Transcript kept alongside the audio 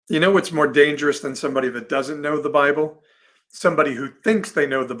You know what's more dangerous than somebody that doesn't know the Bible? Somebody who thinks they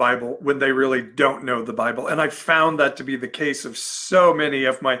know the Bible when they really don't know the Bible. And I found that to be the case of so many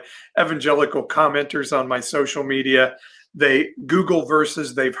of my evangelical commenters on my social media. They Google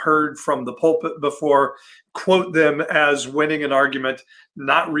verses they've heard from the pulpit before, quote them as winning an argument,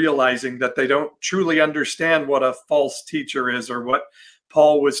 not realizing that they don't truly understand what a false teacher is, or what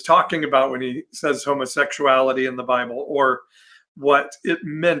Paul was talking about when he says homosexuality in the Bible, or what it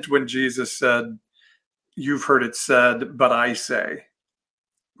meant when Jesus said, "You've heard it said, but I say."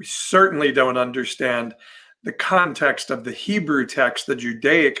 We certainly don't understand the context of the Hebrew text, the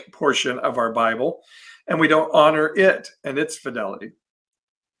Judaic portion of our Bible, and we don't honor it and its fidelity.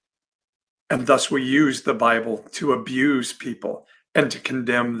 And thus we use the Bible to abuse people and to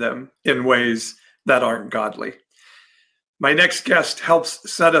condemn them in ways that aren't godly. My next guest helps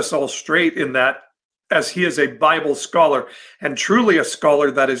set us all straight in that, as he is a Bible scholar, and truly a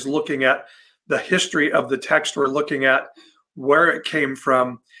scholar that is looking at the history of the text. We're looking at where it came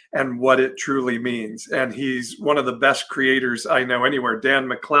from and what it truly means. And he's one of the best creators I know anywhere. Dan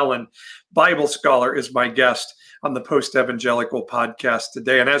McClellan, Bible scholar, is my guest on the Post Evangelical podcast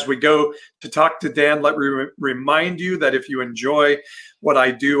today. And as we go to talk to Dan, let me remind you that if you enjoy what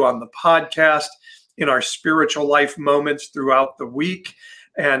I do on the podcast, in our spiritual life moments throughout the week,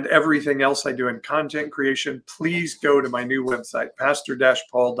 and everything else I do in content creation, please go to my new website,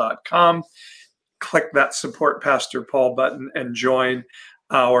 pastor-paul.com. Click that Support Pastor Paul button and join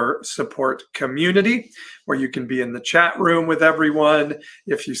our support community, where you can be in the chat room with everyone.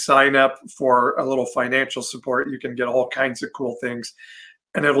 If you sign up for a little financial support, you can get all kinds of cool things.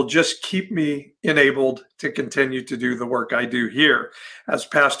 And it'll just keep me enabled to continue to do the work I do here as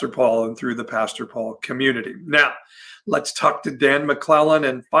Pastor Paul and through the Pastor Paul community. Now, let's talk to Dan McClellan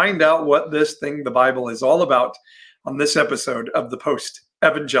and find out what this thing, the Bible, is all about on this episode of the Post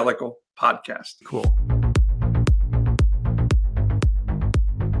Evangelical Podcast. Cool.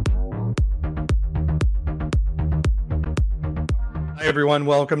 Hi, everyone.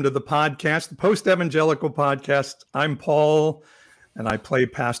 Welcome to the podcast, the Post Evangelical Podcast. I'm Paul, and I play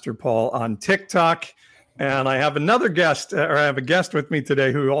Pastor Paul on TikTok. And I have another guest, or I have a guest with me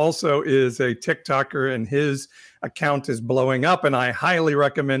today who also is a TikToker, and his account is blowing up. And I highly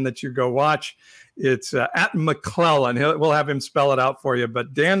recommend that you go watch. It's at McClellan. We'll have him spell it out for you.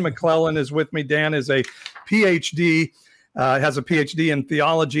 But Dan McClellan is with me. Dan is a PhD, has a PhD in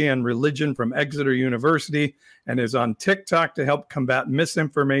theology and religion from Exeter University, and is on TikTok to help combat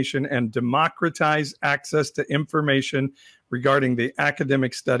misinformation and democratize access to information regarding the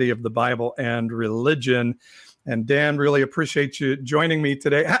academic study of the Bible and religion. And Dan, really appreciate you joining me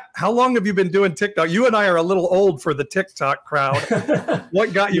today. How long have you been doing TikTok? You and I are a little old for the TikTok crowd.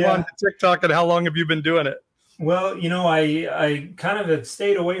 What got you on TikTok, and how long have you been doing it? Well, I kind of have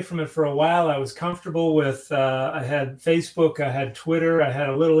stayed away from it for a while. I was comfortable with, I had Facebook, I had Twitter, I had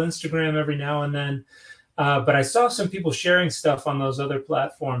a little Instagram every now and then. But I saw some people sharing stuff on those other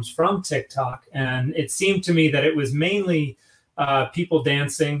platforms from TikTok. And it seemed to me that it was mainly people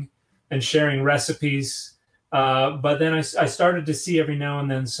dancing and sharing recipes. But then I started to see every now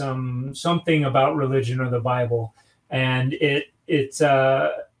and then something about religion or the Bible. And at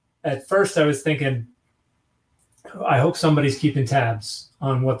first I was thinking, I hope somebody's keeping tabs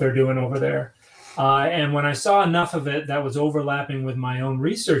on what they're doing over there. And when I saw enough of it that was overlapping with my own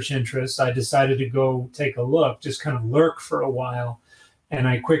research interests, I decided to go take a look, just kind of lurk for a while. And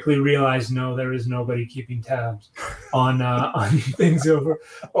I quickly realized, no, there is nobody keeping tabs on things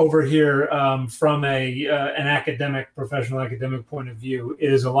over here from an professional academic point of view.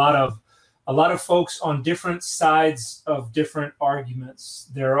 It is a lot of folks on different sides of different arguments.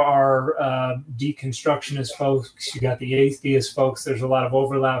 There are deconstructionist folks. You got the atheist folks. There's a lot of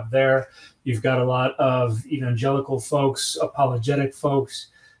overlap there. You've got a lot of evangelical folks, apologetic folks,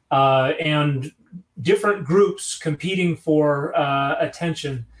 and different groups competing for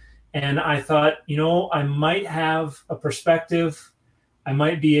attention. And I thought, I might have a perspective. I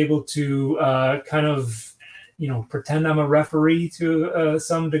might be able to kind of pretend I'm a referee to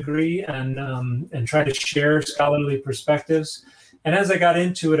some degree and try to share scholarly perspectives. And as I got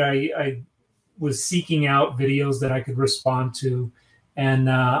into it, I was seeking out videos that I could respond to.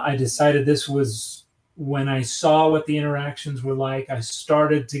 And I decided this was when I saw what the interactions were like. I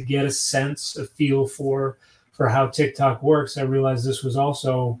started to get a feel for how TikTok works. I realized this was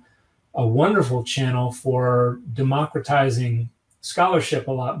also a wonderful channel for democratizing scholarship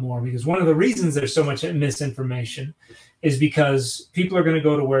a lot more, because one of the reasons there's so much misinformation is because people are going to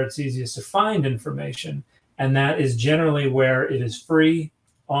go to where it's easiest to find information, and that is generally where it is free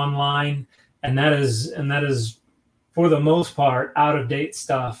online, and that is for the most part, out-of-date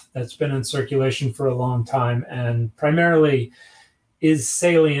stuff that's been in circulation for a long time and primarily is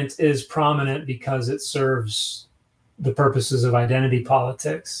salient, is prominent because it serves the purposes of identity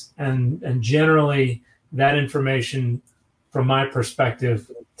politics. And generally, that information, from my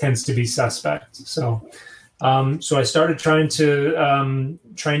perspective, tends to be suspect. So I started trying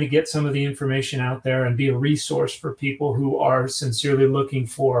to get some of the information out there and be a resource for people who are sincerely looking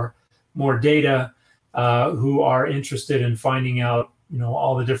for more data, who are interested in finding out,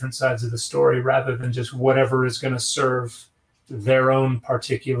 all the different sides of the story, rather than just whatever is going to serve their own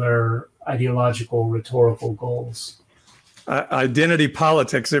particular ideological, rhetorical goals. Identity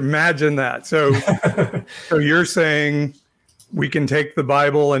politics. Imagine that. So you're saying we can take the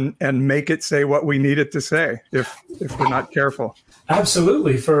Bible and make it say what we need it to say if we're not careful.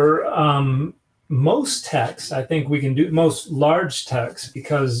 Absolutely. For most texts, I think we can do most large texts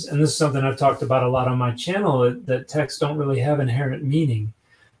because, and this is something I've talked about a lot on my channel, that texts don't really have inherent meaning.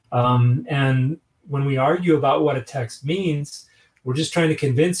 And when we argue about what a text means, we're just trying to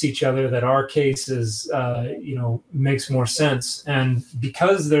convince each other that our case is, makes more sense. And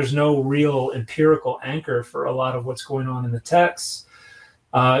because there's no real empirical anchor for a lot of what's going on in the text,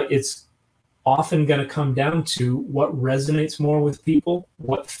 it's often going to come down to what resonates more with people,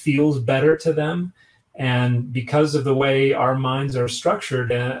 what feels better to them. And because of the way our minds are structured,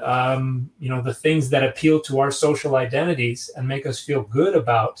 the things that appeal to our social identities and make us feel good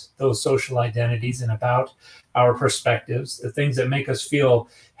about those social identities and about our perspectives, the things that make us feel,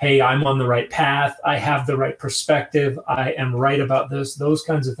 hey, I'm on the right path, I have the right perspective, I am right about this, those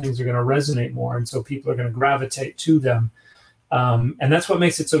kinds of things are going to resonate more. And so people are going to gravitate to them. And that's what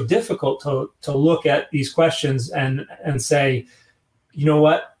makes it so difficult to look at these questions and say, you know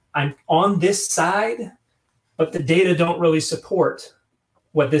what, I'm on this side, but the data don't really support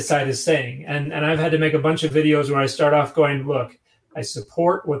what this side is saying. And I've had to make a bunch of videos where I start off going, look, I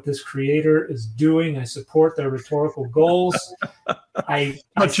support what this creator is doing. I support their rhetorical goals.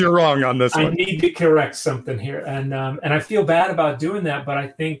 But you're wrong on this one. I need to correct something here. And I feel bad about doing that, but I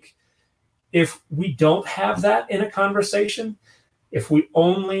think if we don't have that in a conversation, if we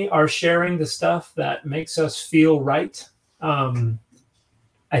only are sharing the stuff that makes us feel right,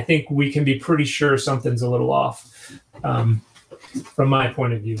 I think we can be pretty sure something's a little off from my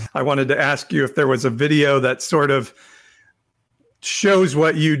point of view. I wanted to ask you if there was a video that sort of shows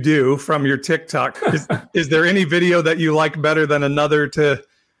what you do from your TikTok. Is there any video that you like better than another to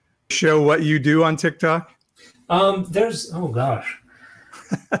show what you do on TikTok? There's a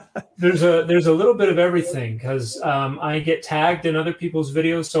little bit of everything because I get tagged in other people's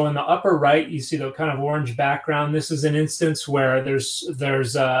videos. So in the upper right, you see the kind of orange background. This is an instance where there's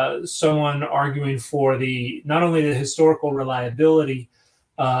someone arguing for not only the historical reliability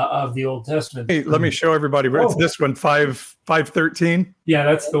of the Old Testament. Hey, let me show everybody. It's this one, 513. Yeah,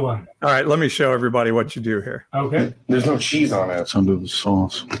 that's the one. All right, let me show everybody what you do here. Okay. There's no cheese on it. It's under the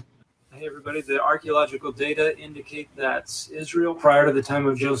sauce. Hey everybody, the archaeological data indicate that Israel prior to the time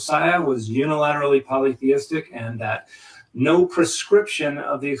of Josiah was unilaterally polytheistic and that no prescription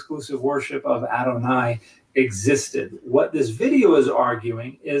of the exclusive worship of Adonai existed. What this video is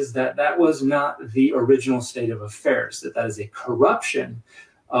arguing is that that was not the original state of affairs, that is a corruption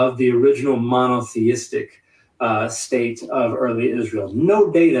of the original monotheistic state of early Israel.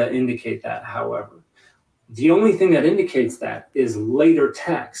 No data indicate that, however. The only thing that indicates that is later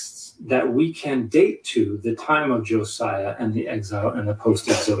texts that we can date to the time of Josiah and the exile and the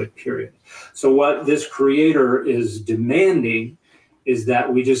post-exilic period. So what this creator is demanding is that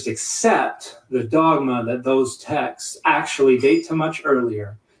we just accept the dogma that those texts actually date to much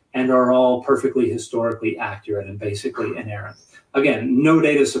earlier and are all perfectly historically accurate and basically inerrant. Again, no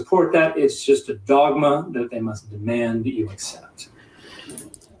data support that. It's just a dogma that they must demand you accept.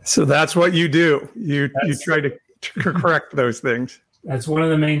 So that's what you do. You try to correct those things. That's one of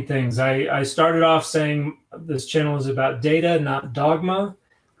the main things. I started off saying this channel is about data, not dogma.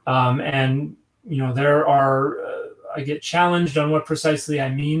 And, there are, I get challenged on what precisely I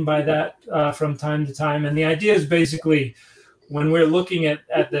mean by that from time to time. And the idea is basically when we're looking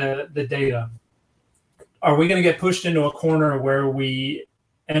at the data, are we going to get pushed into a corner where we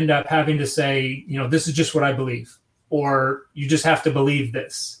end up having to say, this is just what I believe, or you just have to believe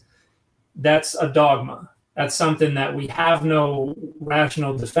this? That's a dogma. That's something that we have no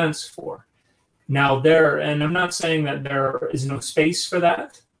rational defense for. Now and I'm not saying that there is no space for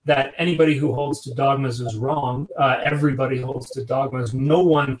that anybody who holds to dogmas is wrong. Everybody holds to dogmas. No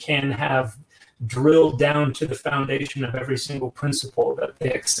one can have drilled down to the foundation of every single principle that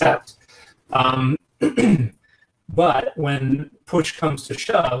they accept. But when push comes to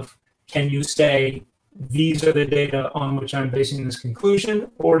shove, can you say, these are the data on which I'm basing this conclusion,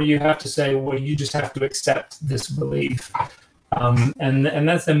 or do you have to say, well, you just have to accept this belief? And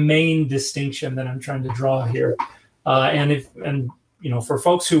that's the main distinction that I'm trying to draw here. And for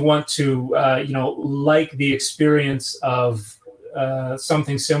folks who want to like the experience of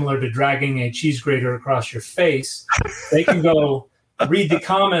something similar to dragging a cheese grater across your face, they can go read the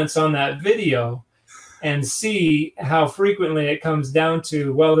comments on that video and see how frequently it comes down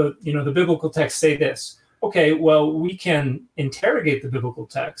to, well, the biblical texts say this. Okay, well, we can interrogate the biblical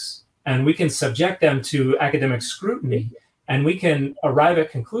texts and we can subject them to academic scrutiny, and we can arrive at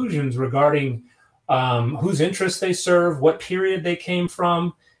conclusions regarding whose interests they serve, what period they came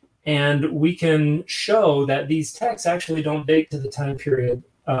from, and we can show that these texts actually don't date to the time period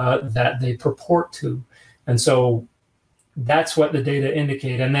that they purport to. And so that's what the data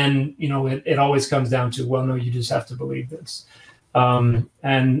indicate. And then, it always comes down to, well, no, you just have to believe this.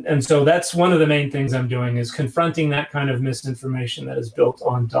 And so that's one of the main things I'm doing, is confronting that kind of misinformation that is built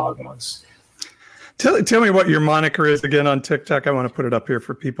on dogmas. Tell me what your moniker is again on TikTok. I want to put it up here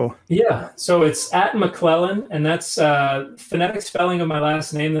for people. Yeah, so it's @McClellan, and that's phonetic spelling of my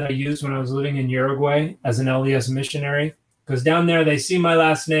last name that I used when I was living in Uruguay as an LDS missionary. Because down there they see my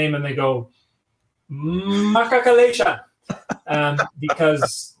last name and they go, Macacalecha,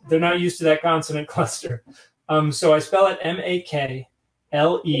 because they're not used to that consonant cluster. So I spell it MAKLELAN.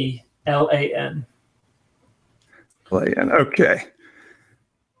 Okay.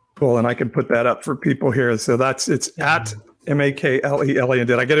 Cool. And I can put that up for people here. So it's at MAKLELAN.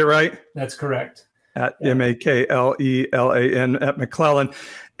 Did I get it right? That's correct. At MAKLELAN at McClellan.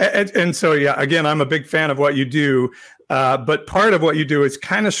 And so, yeah, again, I'm a big fan of what you do. But part of what you do is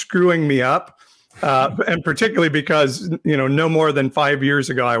kind of screwing me up. And particularly because, no more than 5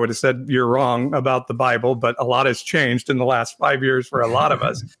 years ago, I would have said you're wrong about the Bible, but a lot has changed in the last 5 years for a lot of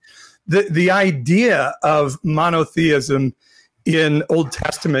us. The idea of monotheism in Old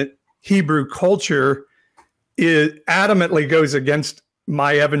Testament Hebrew culture adamantly goes against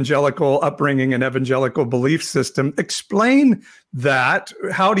my evangelical upbringing and evangelical belief system. Explain that.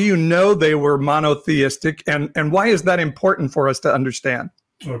 How do you know they were monotheistic, and why is that important for us to understand?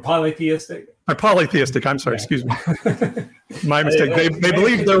 Or polytheistic? Polytheistic, I'm sorry, excuse me. My mistake. They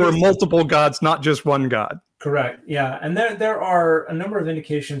believed there were multiple gods, not just one God. Correct, yeah. And there are a number of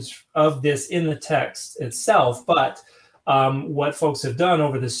indications of this in the text itself, but what folks have done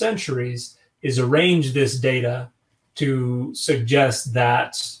over the centuries is arrange this data to suggest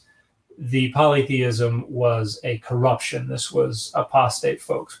that the polytheism was a corruption. This was apostate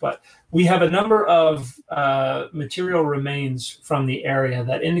folks. But we have a number of material remains from the area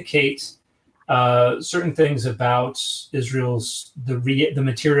that indicate certain things about Israel's, the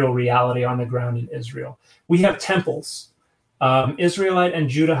material reality on the ground in Israel. We have temples, Israelite and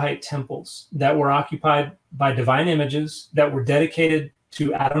Judahite temples that were occupied by divine images that were dedicated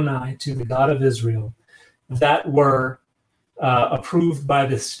to Adonai, to the God of Israel, that were approved by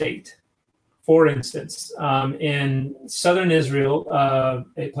the state. For instance, in southern Israel,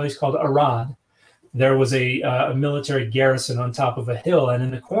 a place called Arad, there was a military garrison on top of a hill, and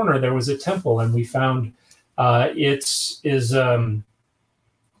in the corner there was a temple, and we found it is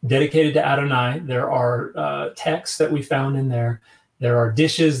dedicated to Adonai. There are texts that we found in there. There are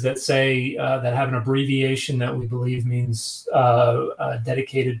dishes that say that have an abbreviation that we believe means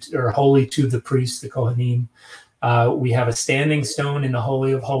dedicated or holy to the priests, the Kohanim. We have a standing stone in the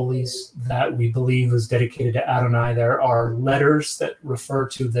Holy of Holies that we believe was dedicated to Adonai. There are letters that refer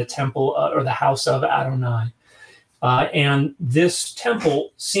to the temple or the house of Adonai. And this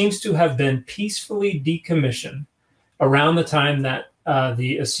temple seems to have been peacefully decommissioned around the time that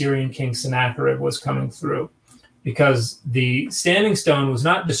the Assyrian king Sennacherib was coming through, because the standing stone was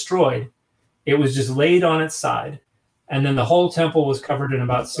not destroyed. It was just laid on its side. And then the whole temple was covered in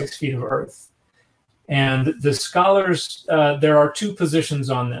about 6 feet of earth. And the scholars, there are two positions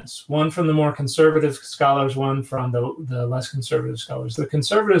on this, one from the more conservative scholars, one from the less conservative scholars. The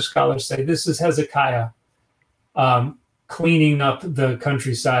conservative scholars say this is Hezekiah cleaning up the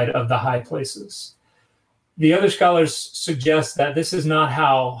countryside of the high places. The other scholars suggest that this is not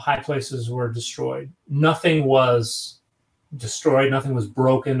how high places were destroyed. Nothing was destroyed, nothing was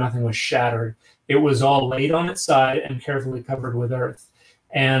broken, nothing was shattered. It was all laid on its side and carefully covered with earth.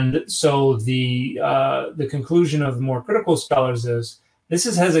 And so the conclusion of the more critical scholars is this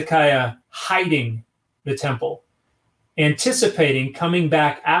is Hezekiah hiding the temple, anticipating coming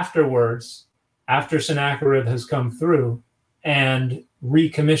back afterwards, after Sennacherib has come through, and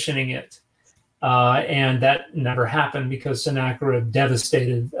recommissioning it. And that never happened because Sennacherib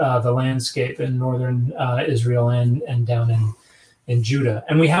devastated the landscape in northern Israel and down in Judah.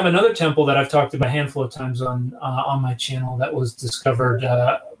 And we have another temple that I've talked about a handful of times on my channel that was discovered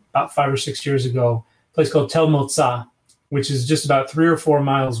about 5 or 6 years ago, a place called Tel Motzah, which is just about 3 or 4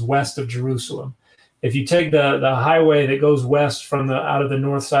 miles west of Jerusalem. If you take the highway that goes west from out of the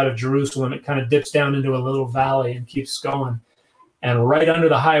north side of Jerusalem, it kind of dips down into a little valley and keeps going. And right under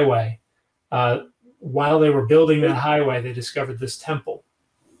the highway, while they were building that highway, they discovered this temple.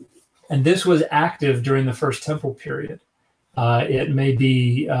 And this was active during the first temple period. It may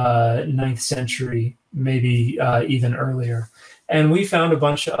be 9th century, maybe even earlier. And we found a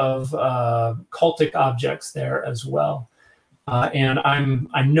bunch of cultic objects there as well. And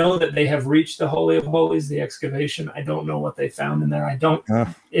I know that they have reached the Holy of Holies, the excavation. I don't know what they found in there.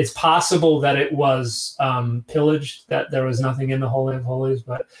 It's possible that it was pillaged, that there was nothing in the Holy of Holies,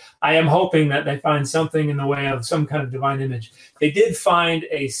 but I am hoping that they find something in the way of some kind of divine image. They did find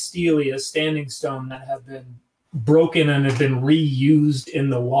a stele, a standing stone that had been broken and had been reused in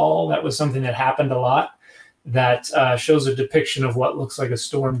the wall. That was something that happened a lot. That shows a depiction of what looks like a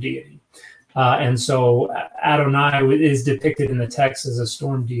storm deity. And so Adonai is depicted in the text as a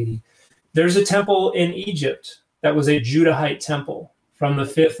storm deity. There's a temple in Egypt that was a Judahite temple from the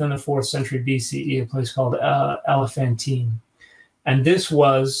 5th and the 4th century BCE, a place called Elephantine. And this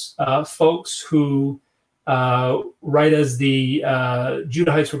was folks who, right as the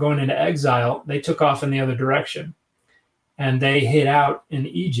Judahites were going into exile, they took off in the other direction. And they hid out in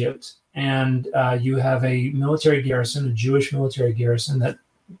Egypt. And you have a military garrison, a Jewish military garrison that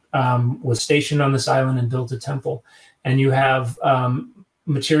was stationed on this island and built a temple. And you have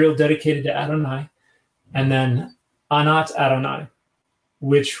material dedicated to Adonai, and then Anat Adonai,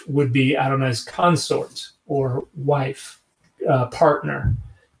 which would be Adonai's consort or wife, partner.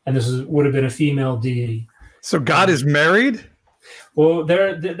 And this would have been a female deity. So God is married? Well,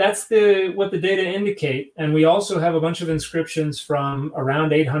 that's what the data indicate. And we also have a bunch of inscriptions from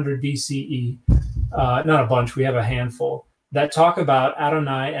around 800 BCE. Not a bunch, we have a handful that talk about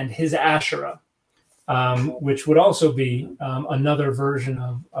Adonai and his Asherah, which would also be another version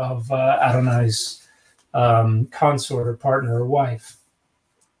of Adonai's consort or partner or wife.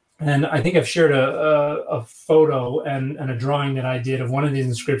 And I think I've shared a photo and a drawing that I did of one of these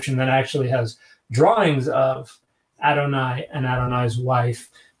inscriptions that actually has drawings of Adonai and Adonai's wife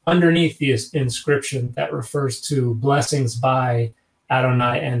underneath the inscription that refers to blessings by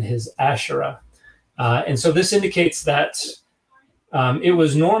Adonai and his Asherah. And so this indicates that it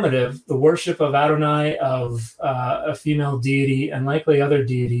was normative, the worship of Adonai, of a female deity, and likely other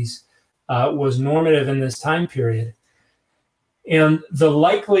deities, was normative in this time period. And the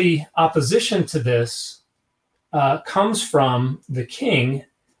likely opposition to this comes from the king.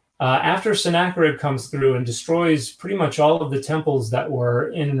 After Sennacherib comes through and destroys pretty much all of the temples that were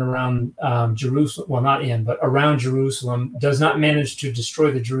in and around Jerusalem, well, not in, but around Jerusalem, does not manage to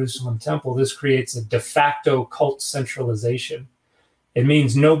destroy the Jerusalem temple. This creates a de facto cult centralization. It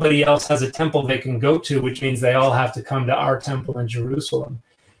means nobody else has a temple they can go to, which means they all have to come to our temple in Jerusalem.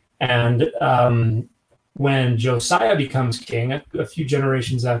 And when Josiah becomes king, a few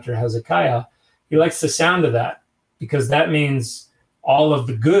generations after Hezekiah, he likes the sound of that, because that means all of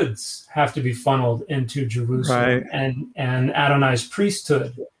the goods have to be funneled into Jerusalem. Right. And Adonai's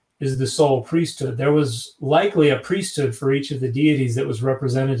priesthood is the sole priesthood. There was likely a priesthood for each of the deities that was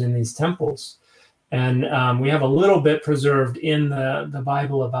represented in these temples. And we have a little bit preserved in the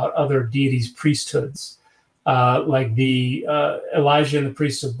Bible about other deities' priesthoods, like the Elijah and the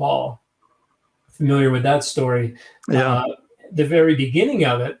priests of Baal. Familiar with that story? Yeah. The very beginning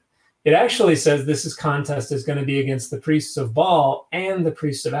of it, it actually says this contest is going to be against the priests of Baal and the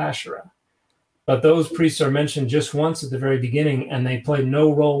priests of Asherah. But those priests are mentioned just once at the very beginning, and they play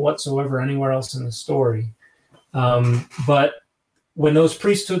no role whatsoever anywhere else in the story. But when those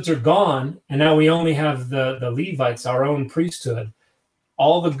priesthoods are gone, and now we only have the Levites, our own priesthood,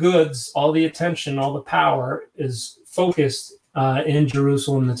 all the goods, all the attention, all the power is focused in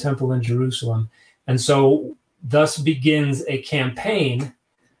Jerusalem, the temple in Jerusalem. And so thus begins a campaign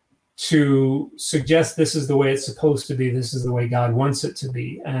to suggest this is the way it's supposed to be, this is the way God wants it to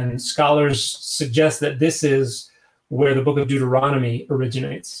be. And scholars suggest that this is where the book of Deuteronomy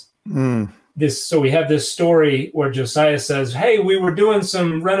originates. So we have this story where Josiah says, hey, we were doing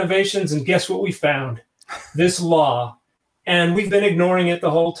some renovations and guess what we found? This law. And we've been ignoring it the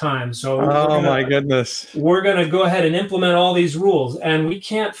whole time. So my goodness. We're going to go ahead and implement all these rules. And we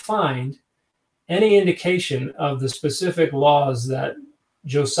can't find any indication of the specific laws that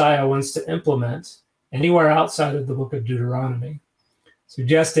Josiah wants to implement anywhere outside of the book of Deuteronomy,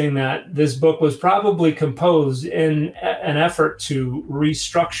 suggesting that this book was probably composed in an effort to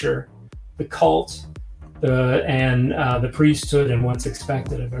restructure the cult the priesthood and what's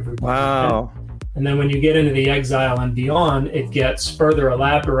expected of everybody. Wow. And then when you get into the exile and beyond, it gets further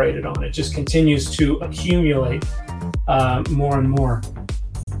elaborated on. It just continues to accumulate more and more.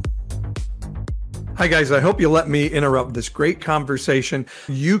 Hi, guys. I hope you let me interrupt this great conversation.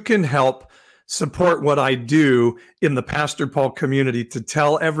 You can help support what I do in the Pastor Paul community to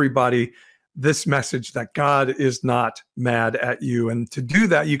tell everybody this message that God is not mad at you. And to do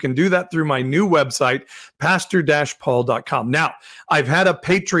that, you can do that through my new website, pastor-paul.com. Now, I've had a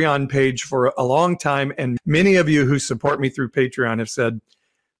Patreon page for a long time, and many of you who support me through Patreon have said,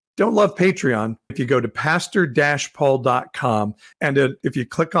 don't love Patreon. If you go to pastor-paul.com, and if you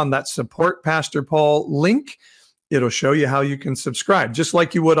click on that support Pastor Paul link, it'll show you how you can subscribe, just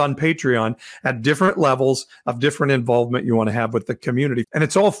like you would on Patreon, at different levels of different involvement you want to have with the community. And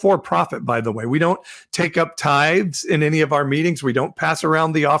it's all for profit, by the way. We don't take up tithes in any of our meetings. We don't pass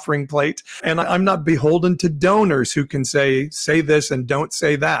around the offering plate. And I'm not beholden to donors who can say this and don't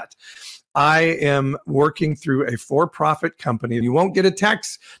say that. I am working through a for-profit company. You won't get a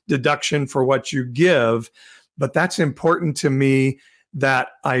tax deduction for what you give, but that's important to me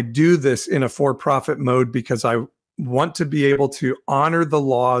that I do this in a for-profit mode because I want to be able to honor the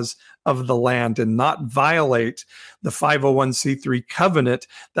laws of the land and not violate the 501c3 covenant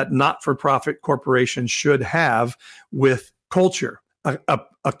that not-for-profit corporations should have with culture.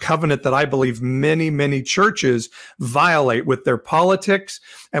 A covenant that I believe many, many churches violate with their politics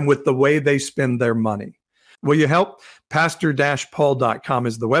and with the way they spend their money. Will you help? Pastor-Paul.com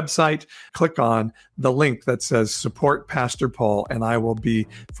is the website. Click on the link that says support Pastor Paul, and I will be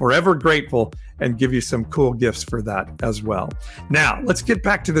forever grateful and give you some cool gifts for that as well. Now, let's get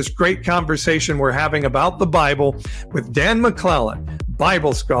back to this great conversation we're having about the Bible with Dan McClellan,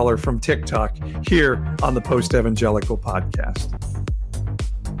 Bible scholar from TikTok, here on the Post Evangelical Podcast.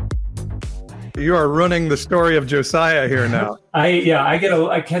 You are running the story of Josiah here now.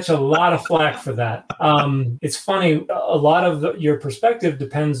 I catch a lot of flack for that. It's funny. A lot of your perspective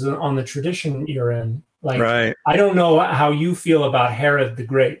depends on the tradition you're in. Like, right. I don't know how you feel about Herod the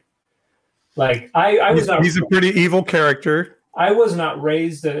Great. Like, he's a pretty evil character. I was not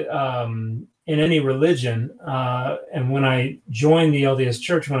raised in any religion, and when I joined the LDS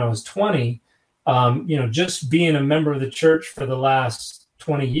Church when I was 20, just being a member of the church for the last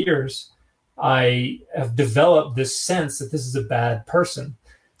 20 years. I have developed this sense that this is a bad person.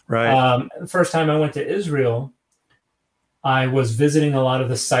 Right. The first time I went to Israel, I was visiting a lot of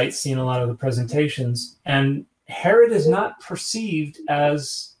the sites, seeing a lot of the presentations, and Herod is not perceived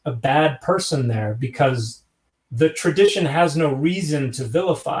as a bad person there because the tradition has no reason to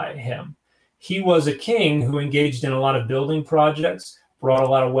vilify him. He was a king who engaged in a lot of building projects, brought a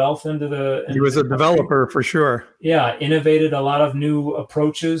lot of wealth into the... He was a developer for sure. Yeah, innovated a lot of new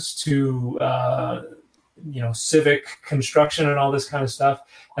approaches to, civic construction and all this kind of stuff.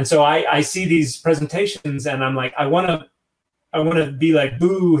 And so I see these presentations and I'm like, I want to be like,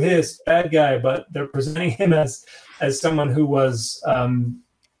 boo, hiss, bad guy, but they're presenting him as someone who was,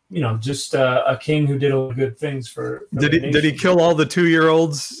 just a king who did all good things for Did he kill all the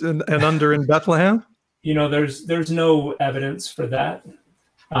 2-year-olds and under in Bethlehem? There's no evidence for that.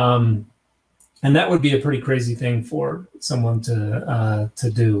 And that would be a pretty crazy thing for someone to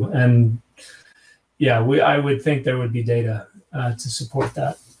do. And yeah, I would think there would be data to support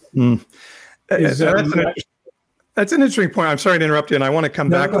that. Mm. That's an interesting point. I'm sorry to interrupt you, and I want to come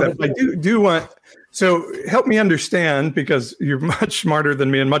back to that. But I do want, so help me understand, because you're much smarter than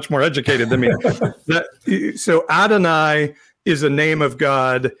me and much more educated than me. So Adonai is a name of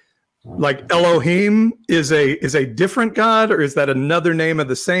God. Like Elohim is a different God, or is that another name of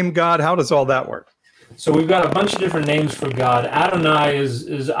the same God? How does all that work? So we've got a bunch of different names for God. Adonai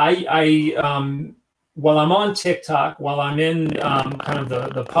is while I'm on TikTok, while I'm in kind of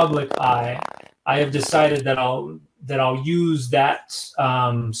the public eye, I have decided that I'll use that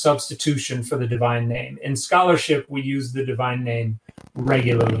substitution for the divine name. In scholarship, we use the divine name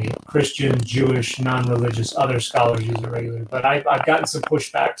regularly. Christian, Jewish, non-religious, other scholars use it regularly. But I've gotten some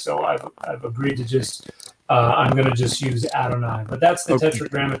pushback, so I've agreed to just I'm going to just use Adonai. But that's the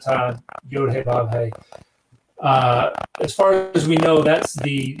Tetragrammaton Yod He Vav He. As far as we know, that's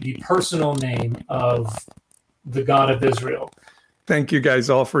the personal name of the God of Israel. Thank you guys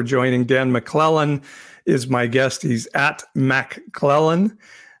all for joining. Dan McClellan is my guest. He's at McClellan.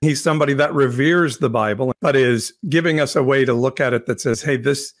 He's somebody that reveres the Bible, but is giving us a way to look at it that says, hey,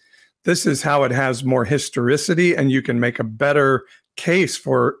 this is how it has more historicity, and you can make a better case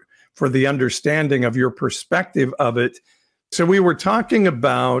for the understanding of your perspective of it. So we were talking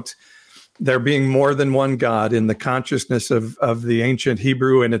about there being more than one God in the consciousness of the ancient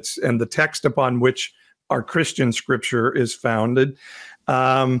Hebrew, and the text upon which our Christian scripture is founded.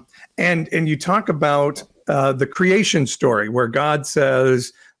 And you talk about the creation story where God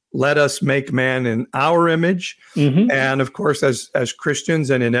says, let us make man in our image. Mm-hmm. And of course, as Christians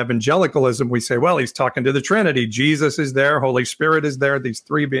and in evangelicalism, we say, well, he's talking to the Trinity. Jesus is there. Holy Spirit is there. These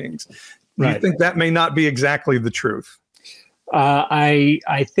three beings. Do you think that may not be exactly the truth?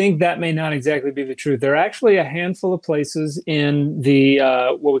 I think that may not exactly be the truth. There are actually a handful of places in the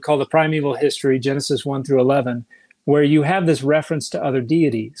what we call the primeval history, Genesis 1 through 11, where you have this reference to other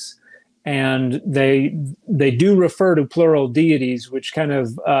deities. And they do refer to plural deities, which kind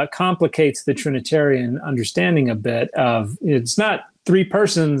of complicates the Trinitarian understanding a bit of it's not three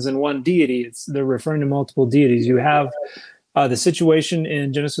persons and one deity. They're referring to multiple deities. You have the situation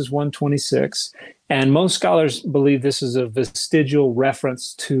in Genesis 1:26, and most scholars believe this is a vestigial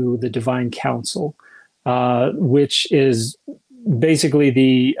reference to the divine council, which is basically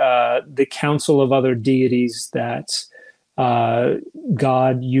the council of other deities that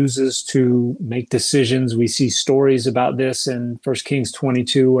God uses to make decisions. We see stories about this in 1 Kings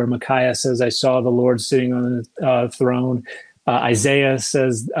 22, where Micaiah says, I saw the Lord sitting on the throne. Isaiah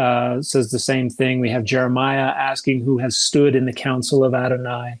says the same thing. We have Jeremiah asking who has stood in the council of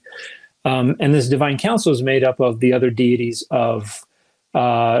Adonai. And this divine council is made up of the other deities of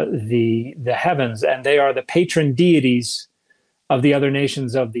the heavens, and they are the patron deities of the other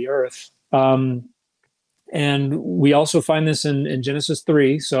nations of the earth. And we also find this in Genesis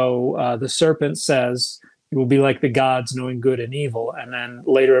 3. So the serpent says, you will be like the gods, knowing good and evil. And then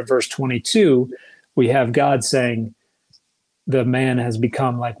later at verse 22, we have God saying, the man has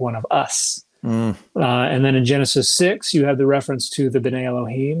become like one of us. And then in Genesis 6, you have the reference to the B'nai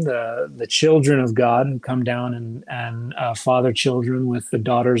Elohim, the children of God, who come down and father children with the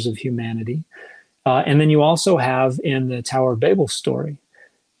daughters of humanity. And then you also have in the Tower of Babel story,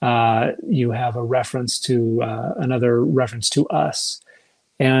 you have a reference to another reference to us.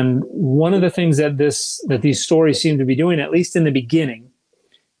 And one of the things that these stories seem to be doing, at least in the beginning,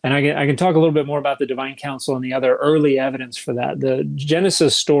 and I can talk a little bit more about the divine council and the other early evidence for that. The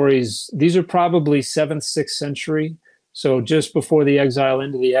Genesis stories, these are probably 7th, 6th century, so just before the exile,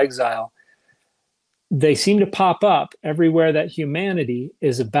 into the exile. They seem to pop up everywhere that humanity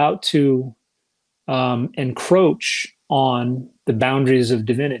is about to encroach on the boundaries of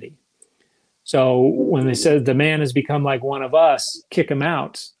divinity. So when they said the man has become like one of us, kick him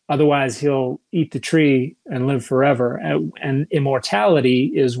out. Otherwise, he'll eat the tree and live forever. And immortality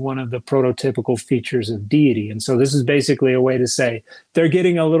is one of the prototypical features of deity. And so this is basically a way to say they're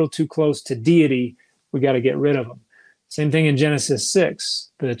getting a little too close to deity. We got to get rid of them. Same thing in Genesis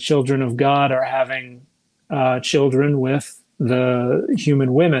 6. The children of God are having children with the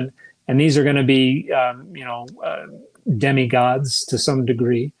human women. And these are going to be, demigods to some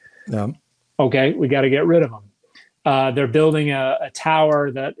degree. Yeah. Okay, we got to get rid of them. They're building a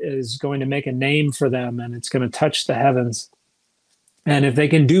tower that is going to make a name for them, and it's going to touch the heavens. And if they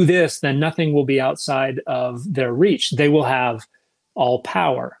can do this, then nothing will be outside of their reach. They will have all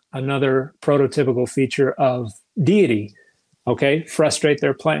power, another prototypical feature of deity. Okay, frustrate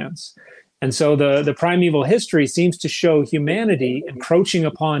their plans. And so the primeval history seems to show humanity encroaching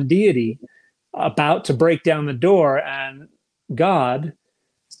upon deity, about to break down the door, and God,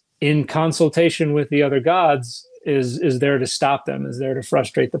 in consultation with the other gods, is there to stop them, is there to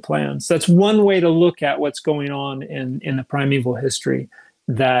frustrate the plans. That's one way to look at what's going on in the primeval history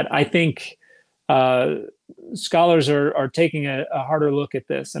that I think scholars are taking a harder look at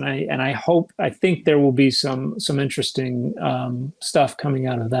this. And I think there will be some interesting stuff coming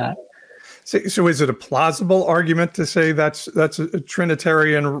out of that. So is it a plausible argument to say that's a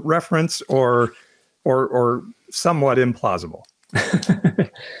Trinitarian reference or somewhat implausible?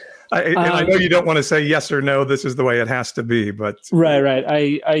 I know you don't want to say yes or no, this is the way it has to be, but right.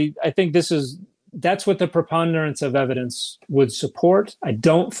 I think that's what the preponderance of evidence would support. I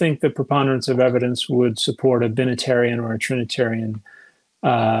don't think the preponderance of evidence would support a binitarian or a Trinitarian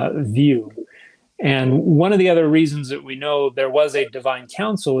view. And one of the other reasons that we know there was a divine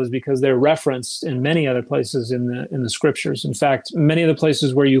council is because they're referenced in many other places in the scriptures. In fact, many of the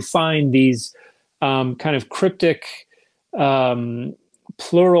places where you find these kind of cryptic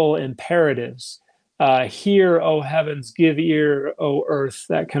plural imperatives, hear, O heavens, give ear, O earth,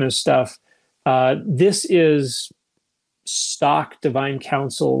 that kind of stuff. This is stock divine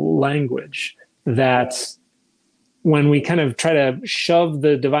council language that when we kind of try to shove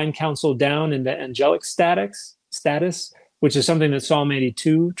the divine council down into angelic status, which is something that Psalm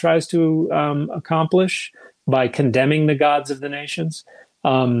 82 tries to accomplish by condemning the gods of the nations,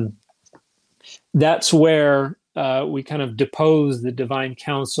 that's where we kind of depose the divine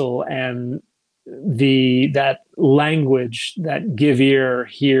council and that language, that give ear,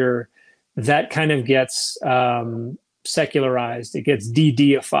 hear, that kind of gets secularized. It gets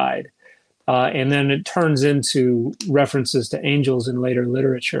de-deified. And then it turns into references to angels in later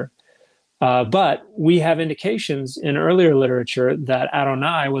literature. But we have indications in earlier literature that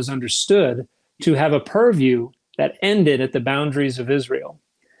Adonai was understood to have a purview that ended at the boundaries of Israel,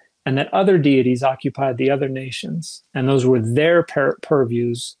 and that other deities occupied the other nations, and those were their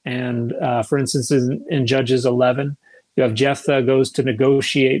purviews. And for instance, in Judges 11, you have Jephthah goes to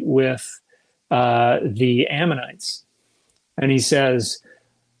negotiate with the Ammonites, and he says,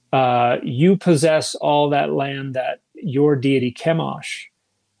 you possess all that land that your deity Chemosh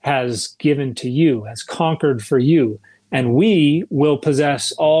has given to you, has conquered for you, and we will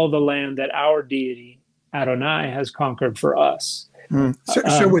possess all the land that our deity Adonai has conquered for us.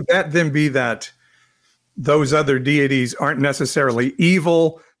 So would that then be that those other deities aren't necessarily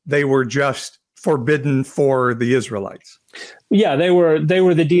evil? They were just forbidden for the Israelites. Yeah, they were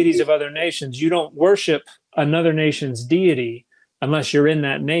the deities of other nations. You don't worship another nation's deity unless you're in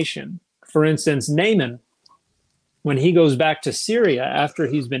that nation. For instance, Naaman, when he goes back to Syria after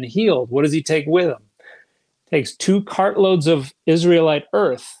he's been healed, what does he take with him? Takes 2 cartloads of Israelite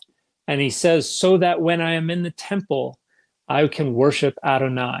earth, and he says, so that when I am in the temple, I can worship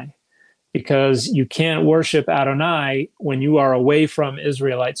Adonai, because you can't worship Adonai when you are away from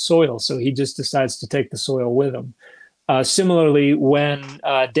Israelite soil. So he just decides to take the soil with him. Similarly, when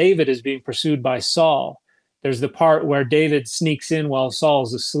David is being pursued by Saul, there's the part where David sneaks in while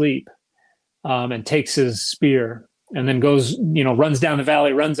Saul's asleep and takes his spear, and then goes, runs down the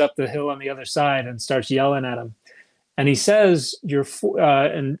valley, runs up the hill on the other side and starts yelling at him. And he says,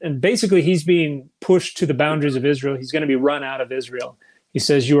 and basically he's being pushed to the boundaries of Israel. He's going to be run out of Israel. He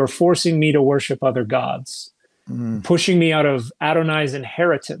says, you are forcing me to worship other gods, pushing me out of Adonai's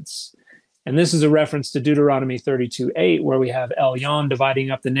inheritance. And this is a reference to Deuteronomy 32:8, where we have Elyon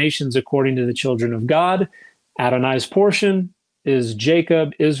dividing up the nations according to the children of God. Adonai's portion is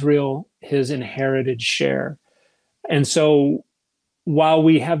Jacob, Israel, his inherited share. And so while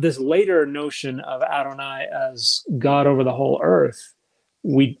we have this later notion of Adonai as God over the whole earth,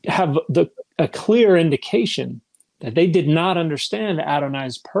 we have a clear indication that they did not understand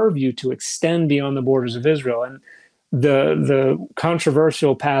Adonai's purview to extend beyond the borders of Israel. And the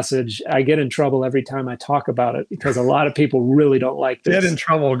controversial passage, I get in trouble every time I talk about it, because a lot of people really don't like this. Get in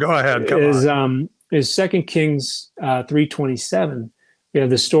trouble. Go ahead. Come on. Is 2 Kings 3:27. We have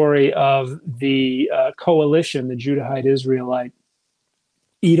the story of the coalition, the Judahite, Israelite,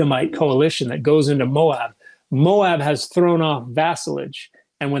 Edomite coalition that goes into Moab. Moab has thrown off vassalage.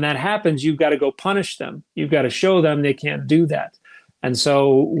 And when that happens, you've got to go punish them. You've got to show them they can't do that. And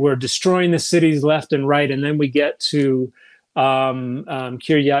so we're destroying the cities left and right. And then we get to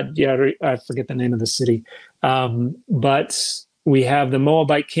Kiryat Yearim, I forget the name of the city. But we have the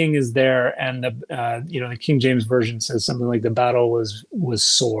Moabite king is there, and the King James Version says something like the battle was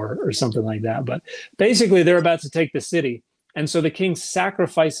sore or something like that. But basically, they're about to take the city. And so the king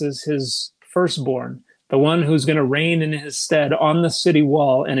sacrifices his firstborn, the one who's going to reign in his stead, on the city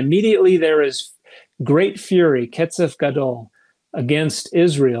wall. And immediately there is great fury, Ketzef Gadol, against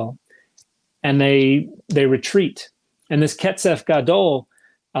Israel. And they retreat. And this Ketzef Gadol,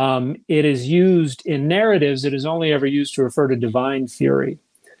 it is used in narratives. It is only ever used to refer to divine fury.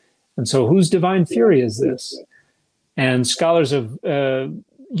 And so whose divine fury is this? And scholars have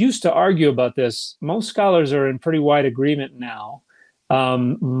used to argue about this. Most scholars are in pretty wide agreement now.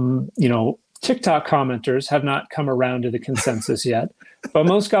 TikTok commenters have not come around to the consensus yet, but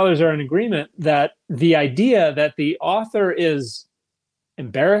most scholars are in agreement that the idea that the author is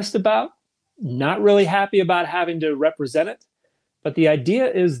embarrassed about, not really happy about having to represent it, but the idea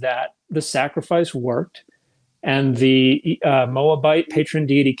is that the sacrifice worked, and the Moabite patron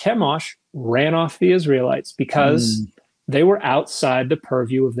deity Chemosh ran off the Israelites because they were outside the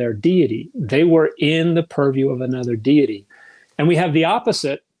purview of their deity. They were in the purview of another deity. And we have the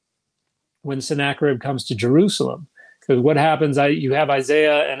opposite when Sennacherib comes to Jerusalem. Because what happens, you have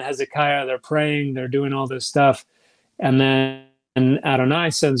Isaiah and Hezekiah, they're praying, they're doing all this stuff. And then Adonai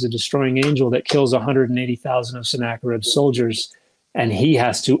sends a destroying angel that kills 180,000 of Sennacherib's soldiers. And he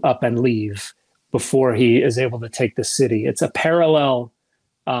has to up and leave before he is able to take the city. It's a parallel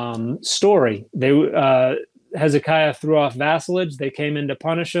story. Hezekiah threw off vassalage. They came in to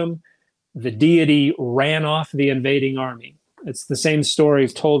punish him. The deity ran off the invading army. It's the same story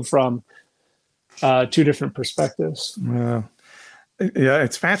told from 2 different perspectives. Yeah,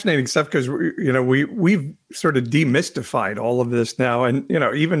 it's fascinating stuff, because we've sort of demystified all of this now, and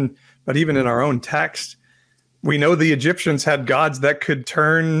even in our own text, we know the Egyptians had gods that could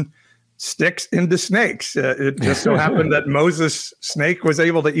turn sticks into snakes. It just so happened that Moses' snake was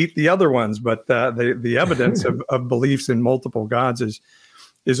able to eat the other ones, but the evidence of beliefs in multiple gods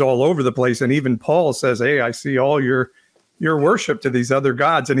is all over the place. And even Paul says, hey, I see all your worship to these other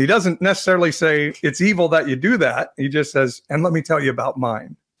gods. And he doesn't necessarily say it's evil that you do that. He just says, and let me tell you about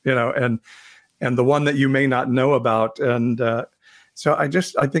mine, and the one that you may not know about. And so I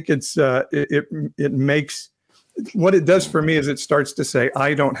think it makes, what it does for me is it starts to say,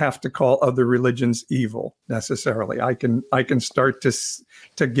 I don't have to call other religions evil necessarily. I can start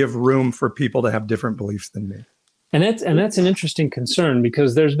to give room for people to have different beliefs than me. And that's an interesting concern,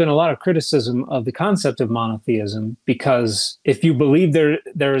 because there's been a lot of criticism of the concept of monotheism, because if you believe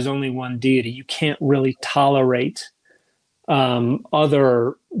there is only one deity, you can't really tolerate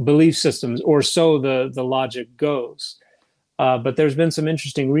other belief systems, or so the logic goes. But there's been some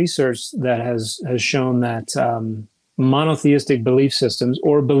interesting research that has shown that monotheistic belief systems,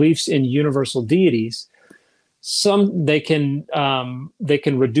 or beliefs in universal deities, they can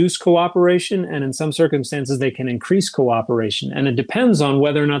reduce cooperation, and in some circumstances they can increase cooperation. And it depends on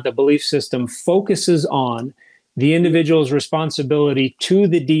whether or not the belief system focuses on the individual's responsibility to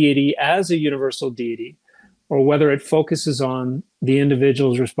the deity as a universal deity, or whether it focuses on the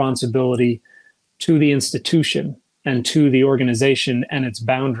individual's responsibility to the institution and to the organization and its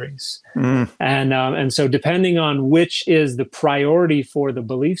boundaries. And so depending on which is the priority for the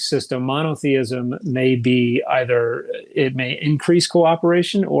belief system, monotheism may be either, it may increase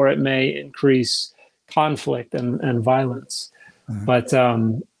cooperation, or it may increase conflict and violence. But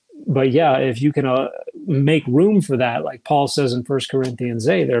yeah, if you can make room for that, like Paul says in 1 Corinthians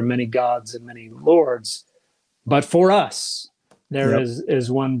 8, there are many gods and many lords, but for us, there is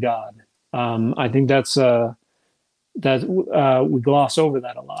one God. I think that's that we gloss over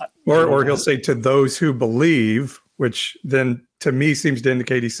that a lot. Or he'll say to those who believe, which then to me seems to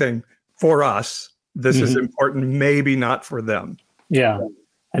indicate he's saying for us, this is important, maybe not for them. Yeah.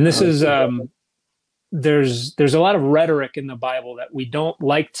 And this is, there's a lot of rhetoric in the Bible that we don't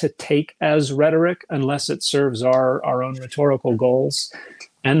like to take as rhetoric unless it serves our own rhetorical goals.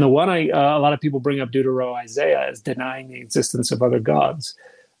 And the one a lot of people bring up Isaiah as denying the existence of other gods.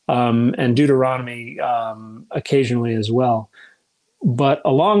 And Deuteronomy occasionally as well. But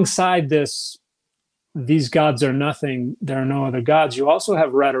alongside this, these gods are nothing, there are no other gods, you also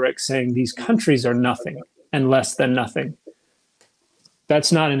have rhetoric saying these countries are nothing and less than nothing.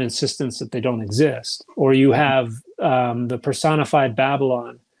 That's not an insistence that they don't exist. Or you have the personified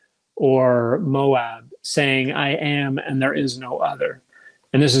Babylon or Moab saying, I am and there is no other.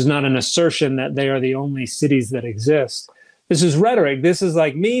 And this is not an assertion that they are the only cities that exist. This is rhetoric. This is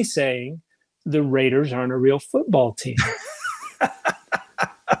like me saying the Raiders aren't a real football team.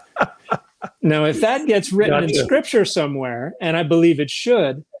 Now, if that gets written in scripture somewhere, and I believe it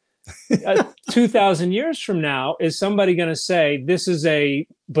should, 2,000 years from now, is somebody going to say this is a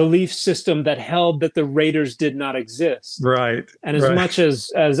belief system that held that the Raiders did not exist? Right. And as much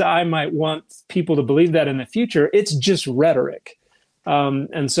as I might want people to believe that in the future, it's just rhetoric.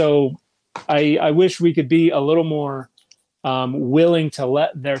 And so I wish we could be a little more willing to let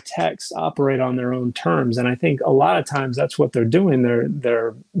their texts operate on their own terms. And I think a lot of times that's what they're doing.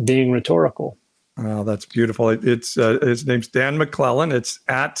 They're being rhetorical. Oh, that's beautiful. It's his name's Dan McClellan. It's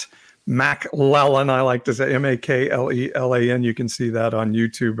at MacLellan. I like to say MacLelan. You can see that on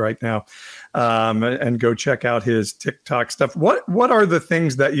YouTube right now. And go check out his TikTok stuff. What are the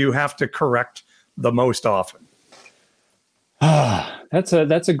things that you have to correct the most often? That's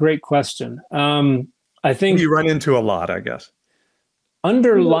a great question. I think you run into a lot, I guess.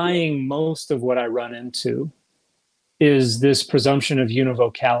 Underlying most of what I run into is this presumption of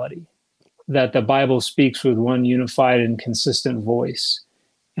univocality, that the Bible speaks with one unified and consistent voice.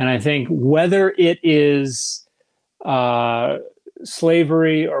 And I think whether it is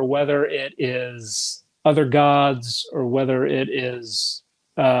slavery, or whether it is other gods, or whether it is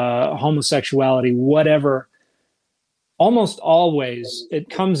homosexuality, whatever, almost always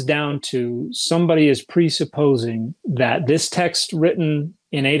it comes down to somebody is presupposing that this text written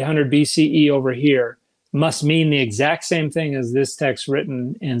in 800 BCE over here must mean the exact same thing as this text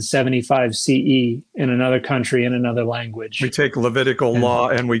written in 75 CE in another country, in another language. We take Levitical law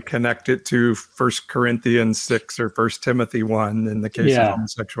and we connect it to 1 Corinthians 6 or 1 Timothy 1 in the case of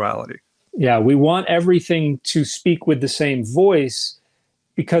homosexuality. Yeah, we want everything to speak with the same voice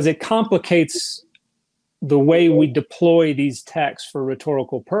because it complicates the way we deploy these texts for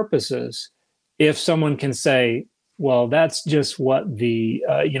rhetorical purposes. If someone can say, well, that's just what the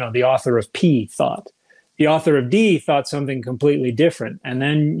author of P thought. The author of D thought something completely different. And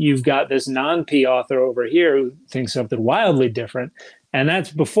then you've got this non-P author over here who thinks something wildly different. And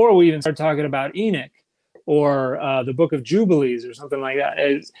that's before we even start talking about Enoch or the book of Jubilees or something like that.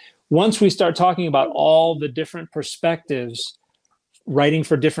 Once we start talking about all the different perspectives, writing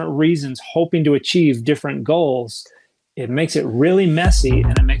for different reasons, hoping to achieve different goals, it makes it really messy,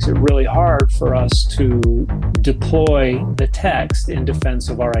 and it makes it really hard for us to deploy the text in defense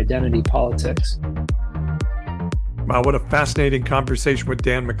of our identity politics. Wow, what a fascinating conversation with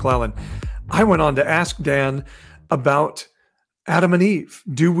Dan McClellan. I went on to ask Dan about Adam and Eve.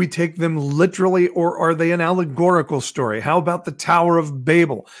 Do we take them literally, or are they an allegorical story? How about the Tower of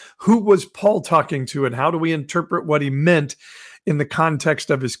Babel? Who was Paul talking to, and how do we interpret what he meant in the context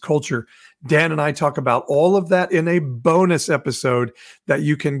of his culture? Dan and I talk about all of that in a bonus episode that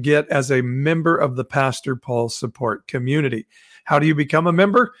you can get as a member of the Pastor Paul support community. How do you become a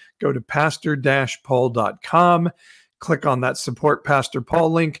member? Go to pastor-paul.com, click on that support Pastor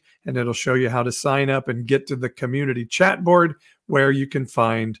Paul link, and it'll show you how to sign up and get to the community chat board where you can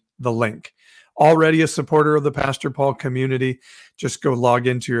find the link. Already a supporter of the Pastor Paul community, just go log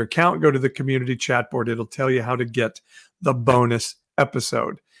into your account, go to the community chat board. It'll tell you how to get the bonus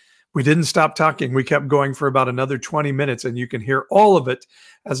episode. We didn't stop talking. We kept going for about another 20 minutes, and you can hear all of it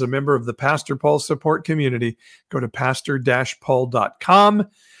as a member of the Pastor Paul support community. Go to pastor-paul.com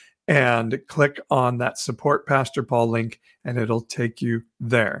and click on that support Pastor Paul link, and it'll take you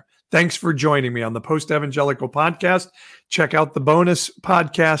there. Thanks for joining me on the Post Evangelical Podcast. Check out the bonus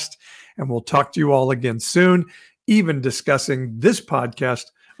podcast, and we'll talk to you all again soon, even discussing this podcast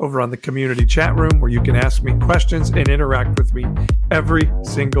over on the community chat room, where you can ask me questions and interact with me every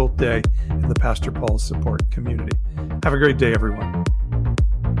single day in the Pastor Paul support community. Have a great day, everyone.